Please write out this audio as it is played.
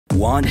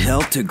Want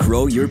help to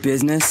grow your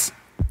business?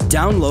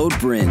 Download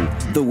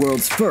BRiN, the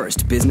world's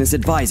first business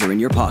advisor in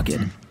your pocket.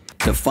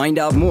 To find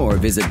out more,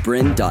 visit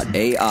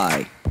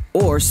BRiN.ai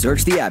or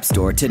search the App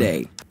Store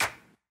today.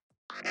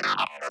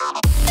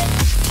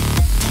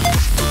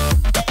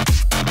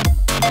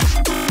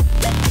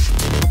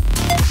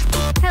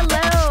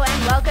 Hello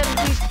and welcome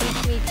to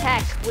Teach Me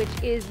Tech,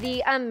 which is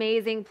the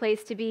amazing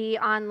place to be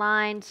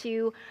online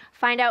to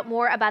find out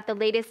more about the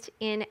latest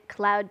in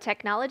cloud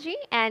technology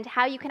and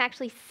how you can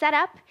actually set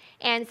up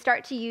and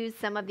start to use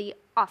some of the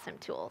awesome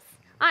tools.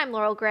 I'm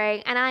Laurel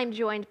Grey, and I'm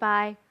joined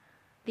by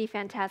the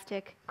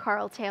fantastic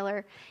Carl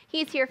Taylor.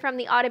 He's here from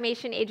the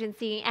automation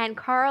agency, and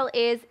Carl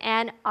is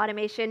an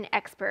automation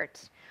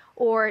expert,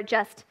 or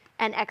just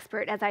an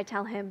expert, as I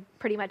tell him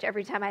pretty much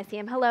every time I see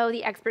him. Hello,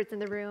 the experts in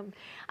the room.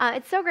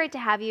 It's so great to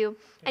have you.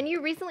 And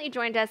you recently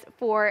joined us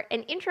for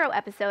an intro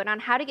episode on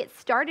how to get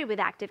started with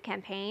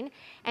ActiveCampaign.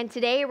 And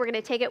today we're going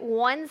to take it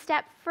one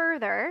step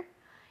further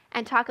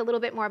and talk a little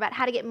bit more about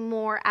how to get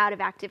more out of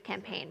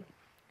ActiveCampaign.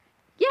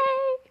 Yay!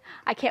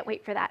 I can't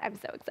wait for that. I'm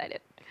so excited.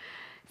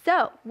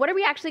 So, what are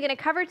we actually going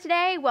to cover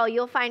today? Well,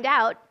 you'll find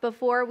out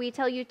before we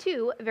tell you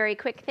two very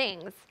quick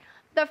things.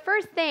 The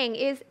first thing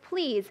is,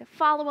 please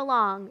follow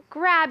along.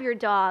 Grab your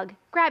dog,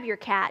 grab your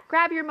cat,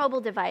 grab your mobile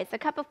device, a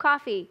cup of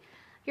coffee,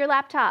 your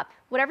laptop,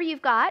 whatever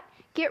you've got,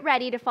 get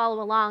ready to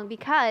follow along,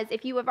 because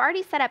if you have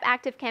already set up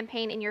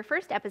ActiveCampaign in your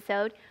first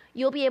episode,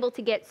 you'll be able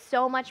to get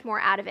so much more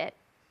out of it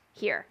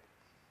here.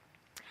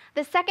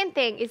 The second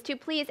thing is to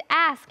please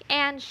ask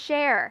and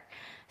share.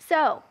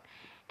 So,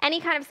 any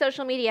kind of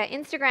social media,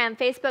 Instagram,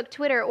 Facebook,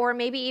 Twitter, or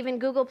maybe even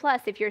Google+,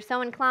 if you're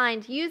so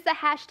inclined, use the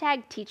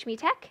hashtag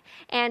TeachMeTech,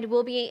 and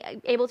we'll be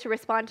able to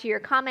respond to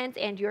your comments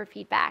and your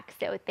feedback.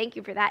 So thank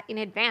you for that in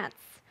advance.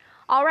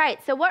 All right,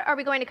 so what are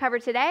we going to cover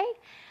today?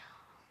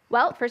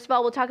 Well, first of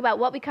all, we'll talk about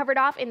what we covered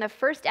off in the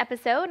first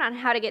episode on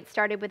how to get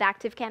started with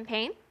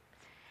ActiveCampaign,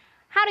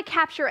 how to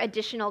capture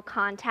additional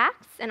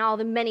contacts and all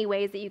the many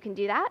ways that you can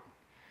do that,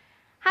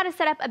 how to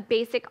set up a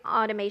basic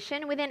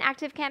automation within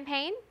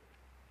ActiveCampaign,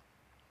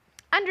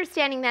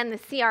 understanding then the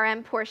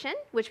CRM portion,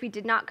 which we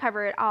did not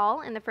cover at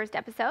all in the first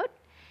episode,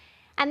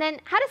 and then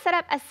how to set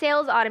up a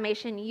sales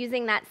automation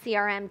using that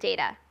CRM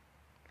data.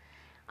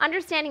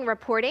 Understanding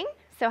reporting,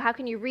 so how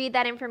can you read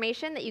that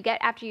information that you get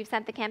after you've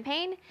sent the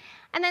campaign,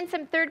 and then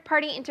some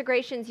third-party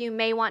integrations you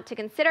may want to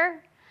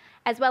consider,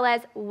 as well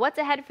as what's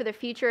ahead for the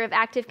future of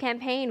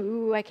ActiveCampaign.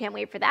 Ooh, I can't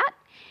wait for that.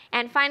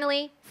 And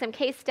finally, some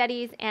case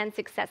studies and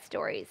success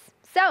stories.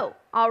 So,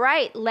 all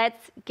right,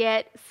 let's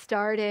get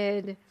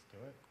started.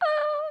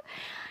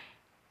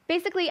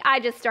 Basically, I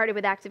just started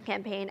with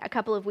ActiveCampaign a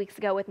couple of weeks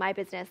ago with my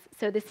business,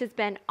 so this has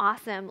been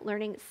awesome,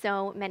 learning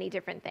so many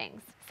different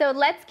things. So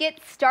let's get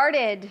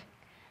started.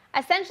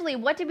 Essentially,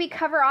 what did we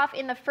cover off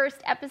in the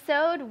first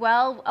episode?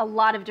 Well, a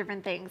lot of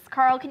different things.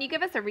 Carl, can you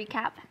give us a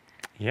recap?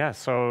 Yeah,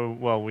 so,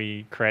 well,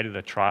 we created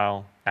a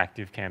trial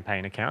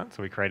ActiveCampaign account.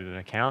 So we created an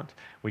account.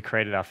 We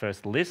created our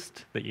first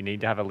list, that you need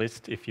to have a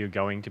list if you're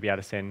going to be able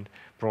to send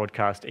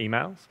broadcast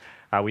emails.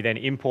 We then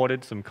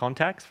imported some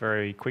contacts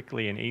very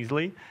quickly and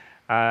easily.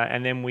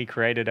 And then we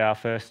created our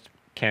first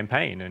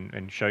campaign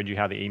and showed you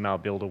how the email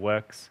builder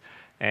works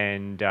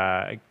and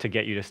to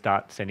get you to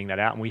start sending that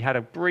out. And we had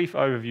a brief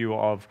overview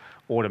of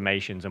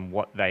automations and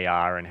what they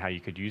are and how you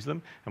could use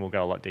them. And we'll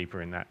go a lot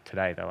deeper in that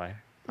today, though,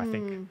 I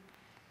think.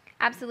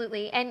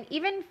 Absolutely. And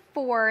even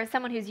for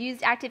someone who's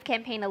used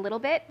ActiveCampaign a little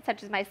bit,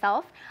 such as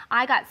myself,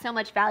 I got so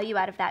much value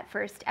out of that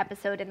first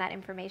episode and that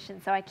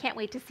information. So I can't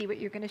wait to see what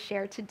you're going to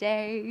share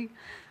today.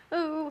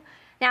 Ooh.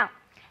 Now,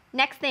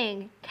 next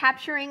thing,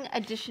 capturing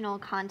additional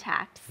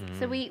contacts.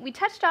 So we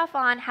touched off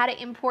on how to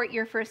import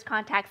your first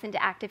contacts into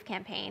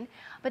ActiveCampaign,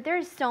 but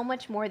there's so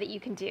much more that you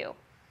can do.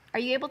 Are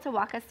you able to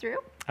walk us through?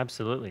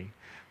 Absolutely.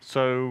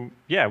 So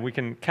yeah, we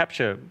can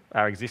capture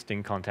our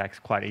existing contacts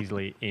quite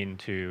easily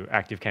into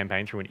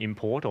ActiveCampaign through an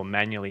import or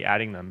manually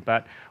adding them.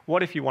 But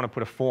what if you want to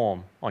put a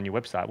form on your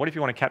website? What if you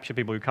want to capture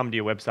people who come to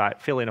your website,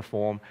 fill in a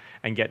form,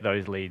 and get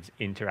those leads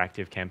into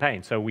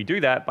ActiveCampaign? So we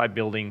do that by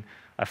building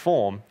a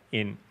form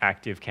in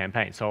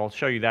ActiveCampaign. So I'll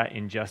show you that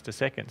in just a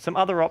second. Some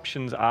other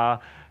options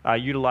are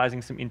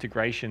utilizing some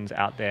integrations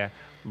out there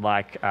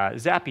like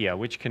Zapier,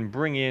 which can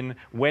bring in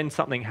when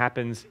something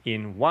happens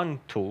in one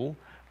tool,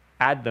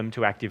 add them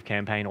to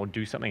ActiveCampaign or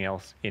do something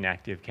else in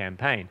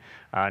ActiveCampaign.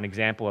 An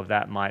example of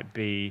that might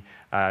be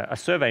a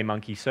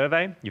SurveyMonkey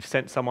survey. You've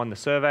sent someone the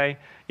survey.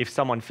 If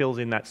someone fills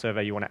in that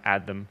survey, you want to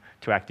add them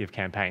to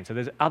ActiveCampaign. So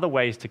there's other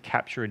ways to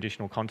capture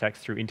additional contacts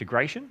through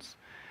integrations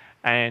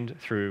and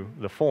through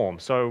the form.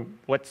 So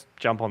let's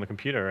jump on the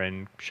computer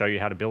and show you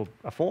how to build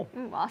a form.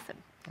 Ooh, awesome.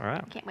 All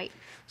right. Can't wait.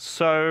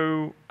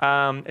 So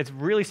it's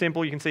really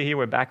simple. You can see here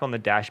we're back on the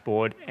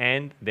dashboard,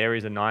 and there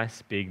is a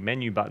nice big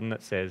menu button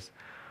that says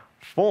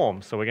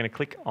Form. So we're going to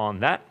click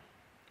on that.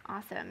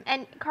 Awesome.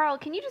 And Carl,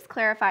 can you just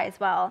clarify as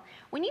well,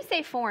 when you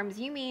say forms,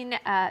 you mean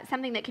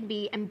something that can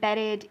be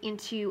embedded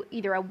into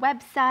either a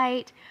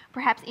website,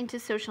 perhaps into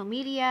social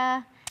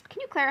media? Can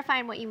you clarify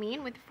on what you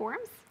mean with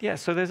forms? Yeah,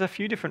 so there's a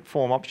few different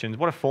form options.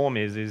 What a form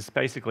is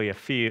basically a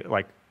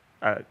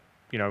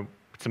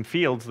some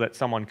fields that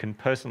someone can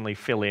personally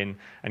fill in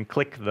and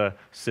click the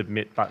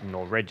submit button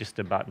or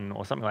register button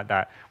or something like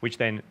that, which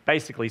then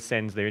basically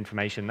sends their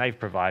information they've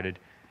provided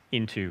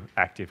into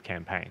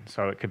ActiveCampaign.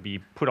 So it could be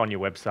put on your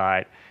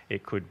website,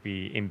 it could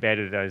be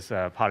embedded as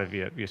part of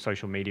your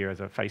social media as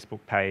a Facebook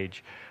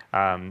page,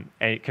 and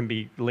it can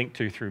be linked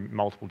to through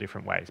multiple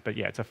different ways. But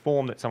yeah, it's a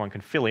form that someone can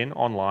fill in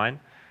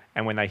online,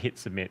 and when they hit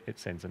submit, it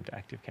sends them to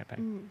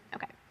ActiveCampaign.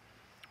 Okay.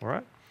 All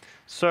right.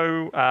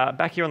 So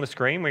back here on the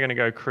screen, we're going to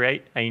go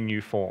create a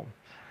new form.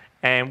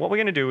 And what we're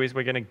going to do is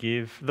we're going to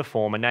give the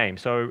form a name.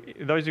 So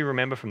those who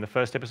remember from the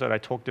first episode, I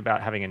talked about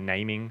having a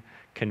naming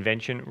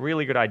convention.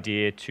 Really good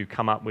idea to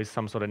come up with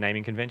some sort of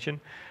naming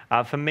convention.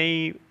 For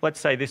me, let's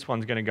say this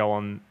one's going to go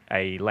on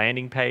a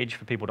landing page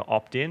for people to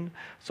opt in.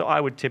 So I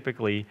would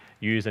typically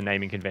use a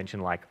naming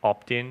convention like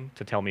opt-in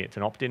to tell me it's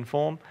an opt-in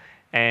form,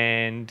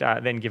 and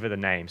then give it a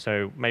name.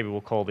 So maybe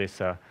we'll call this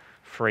a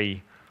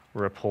free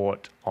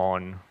report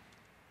on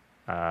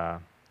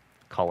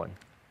Colin.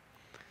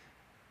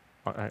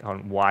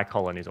 On why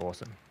Colin is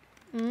awesome.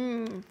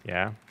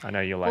 Yeah, I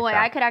know you'll like Boy,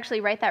 that. I could actually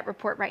write that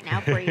report right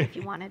now for you if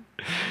you wanted.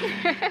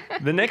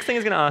 The next thing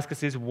it's going to ask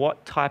us is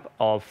what type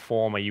of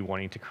form are you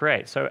wanting to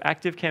create? So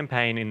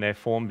ActiveCampaign in their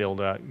form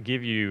builder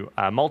give you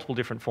multiple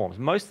different forms.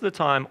 Most of the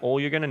time, all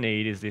you're going to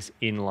need is this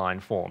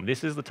inline form.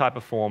 This is the type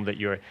of form that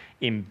you're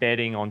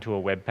embedding onto a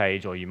web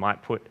page, or you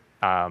might put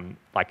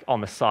like on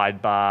the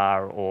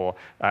sidebar, or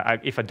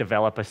if a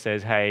developer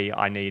says, hey,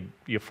 I need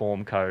your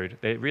form code,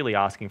 they're really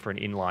asking for an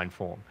inline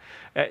form.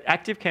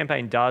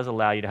 ActiveCampaign does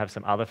allow you to have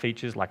some other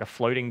features like a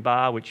floating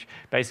bar, which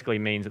basically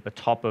means at the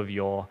top of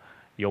your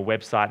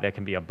website there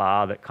can be a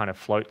bar that kind of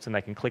floats, and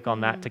they can click on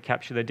that to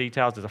capture their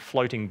details. There's a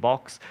floating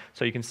box.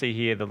 So you can see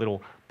here the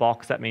little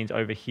box. That means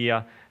over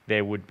here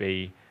there would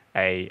be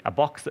a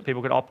box that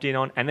people could opt in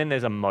on, and then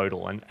there's a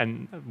modal.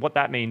 And what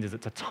that means is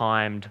it's a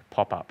timed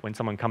pop-up. When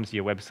someone comes to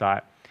your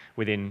website,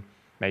 within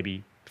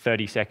maybe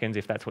 30 seconds,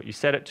 if that's what you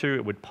set it to,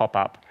 it would pop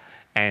up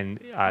and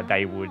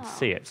they would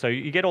see it. So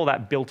you get all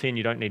that built in.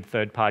 You don't need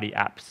third-party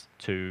apps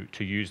to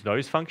use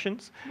those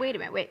functions. Wait a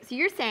minute, wait. So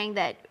you're saying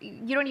that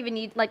you don't even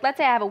need, like, let's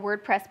say I have a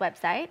WordPress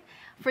website.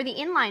 For the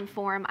inline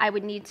form, I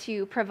would need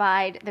to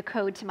provide the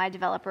code to my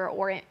developer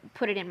or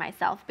put it in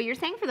myself. But you're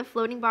saying for the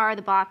floating bar,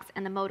 the box,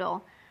 and the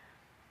modal,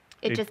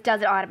 it just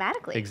does it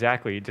automatically.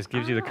 Exactly. It just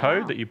gives you the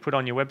code that you put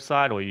on your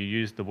website, or you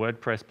use the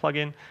WordPress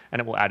plugin, and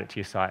it will add it to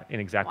your site in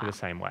exactly the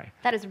same way.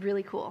 That is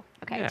really cool.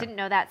 Okay, Yeah. I didn't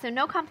know that. So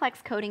no complex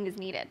coding is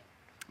needed.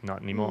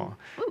 Not anymore.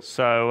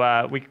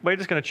 So we're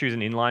just going to choose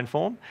an inline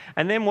form.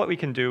 And then what we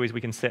can do is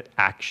we can set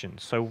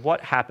actions. So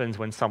what happens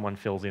when someone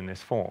fills in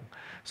this form?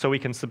 So we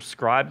can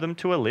subscribe them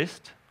to a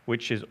list,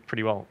 which is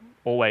pretty well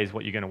always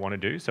what you're going to want to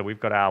do. So we've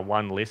got our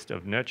one list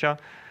of nurture.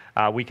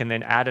 We can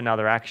then add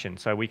another action.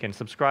 So we can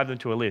subscribe them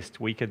to a list.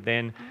 We could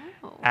then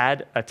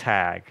add a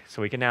tag.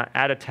 So we can now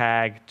add a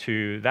tag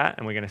to that,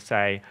 and we're going to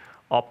say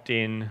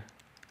opt-in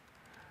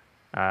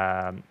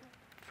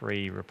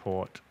free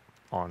report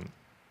on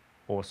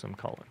awesome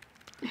Colin.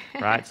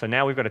 Right? So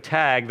now we've got a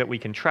tag that we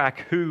can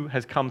track who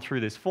has come through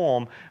this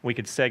form. We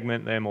could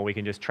segment them, or we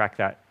can just track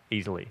that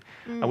easily.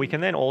 We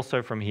can then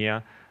also from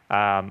here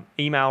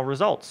email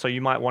results. So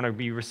you might want to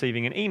be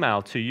receiving an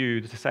email to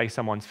you to say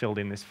someone's filled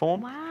in this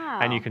form. Wow.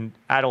 And you can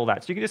add all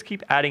that. So you can just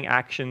keep adding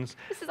actions.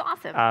 This is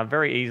awesome.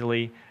 Very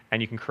easily,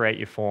 and you can create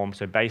your form.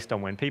 So based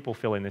on when people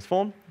fill in this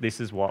form, this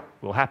is what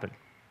will happen.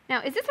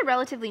 Now, is this a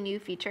relatively new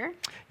feature?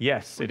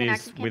 Yes, it Within is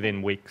ActiveCampaign?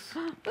 within weeks.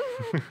 Ooh,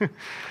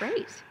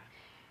 great.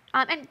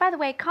 And by the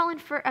way,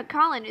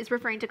 Colin is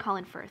referring to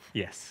Colin Firth.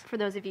 Yes. For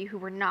those of you who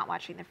were not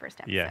watching the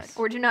first episode, Yes.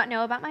 or do not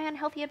know about my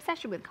unhealthy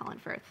obsession with Colin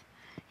Firth.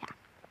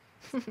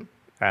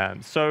 Yeah.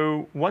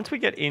 So once we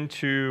get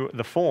into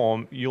the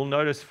form, you'll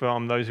notice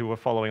from those who were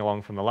following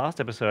along from the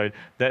last episode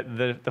that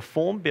the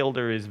form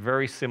builder is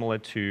very similar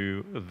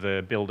to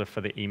the builder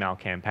for the email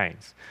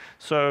campaigns.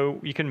 So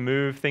you can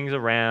move things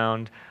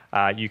around.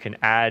 You can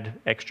add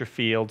extra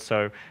fields.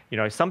 So, you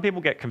know, some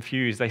people get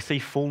confused. They see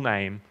full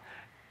name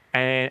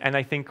and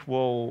they think,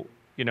 well,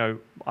 you know,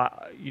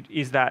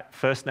 is that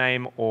first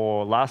name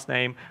or last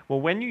name?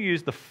 Well, when you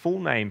use the full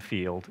name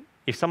field,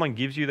 if someone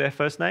gives you their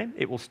first name,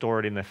 it will store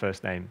it in their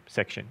first name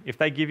section. If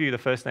they give you the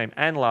first name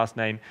and last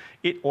name,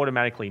 it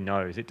automatically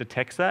knows. It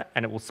detects that,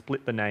 and it will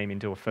split the name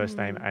into a first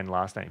name and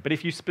last name. But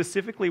if you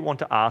specifically want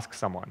to ask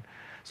someone,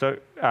 so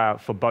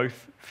for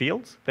both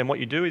fields, then what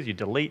you do is you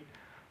delete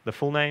the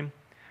full name,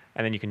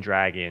 and then you can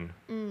drag in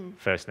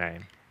first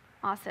name.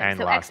 Awesome. And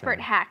So last expert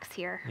name. hacks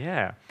here.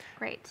 Yeah.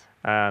 Great.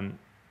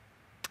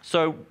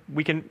 So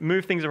we can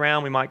move things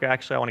around. We might go,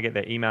 actually, I want to get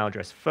their email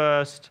address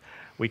first.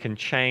 We can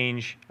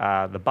change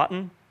the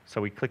button.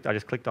 So I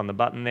just clicked on the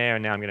button there,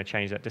 and now I'm going to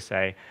change that to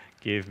say,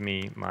 give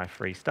me my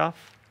free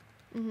stuff.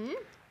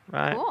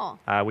 Right? Cool.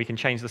 We can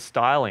change the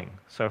styling.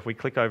 So if we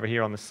click over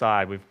here on the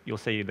side, you'll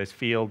see there's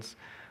fields,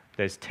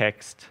 there's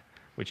text,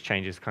 which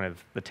changes kind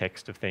of the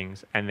text of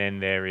things, and then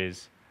there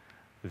is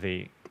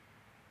the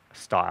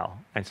style.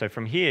 And so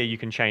from here, you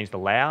can change the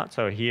layout.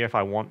 So here, if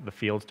I want the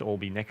fields to all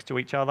be next to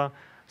each other,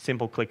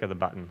 simple click of the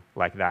button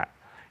like that.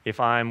 If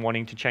I'm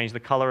wanting to change the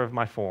color of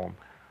my form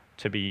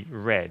to be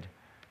red,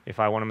 if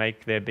I want to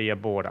make there be a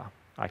border,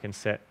 I can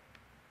set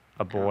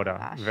a border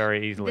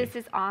very easily. This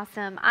is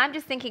awesome. I'm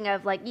just thinking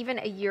of like even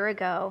a year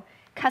ago,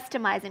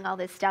 customizing all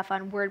this stuff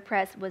on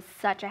WordPress was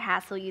such a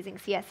hassle using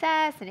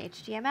CSS and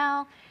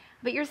HTML.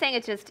 But you're saying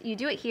it's just, you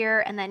do it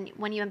here, and then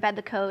when you embed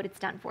the code, it's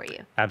done for you.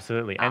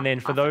 Absolutely. And then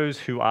for those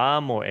who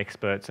are more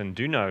experts and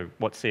do know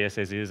what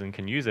CSS is and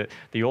can use it,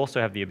 they also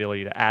have the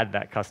ability to add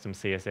that custom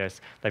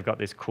CSS. They've got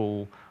this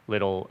cool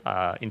little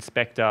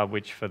inspector,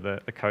 which for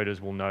the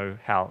coders will know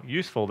how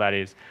useful that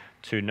is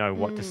to know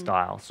what to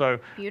style. So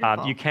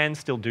you can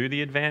still do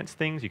the advanced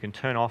things. You can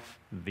turn off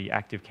the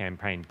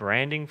ActiveCampaign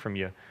branding from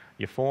your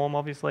form,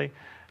 obviously,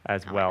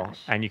 as well.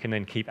 And you can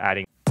then keep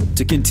adding.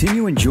 To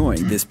continue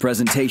enjoying this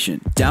presentation,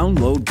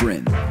 download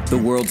BRiN, the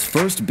world's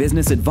first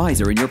business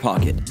advisor in your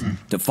pocket.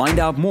 To find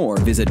out more,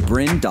 visit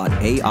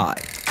BRiN.ai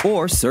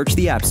or search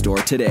the App Store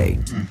today.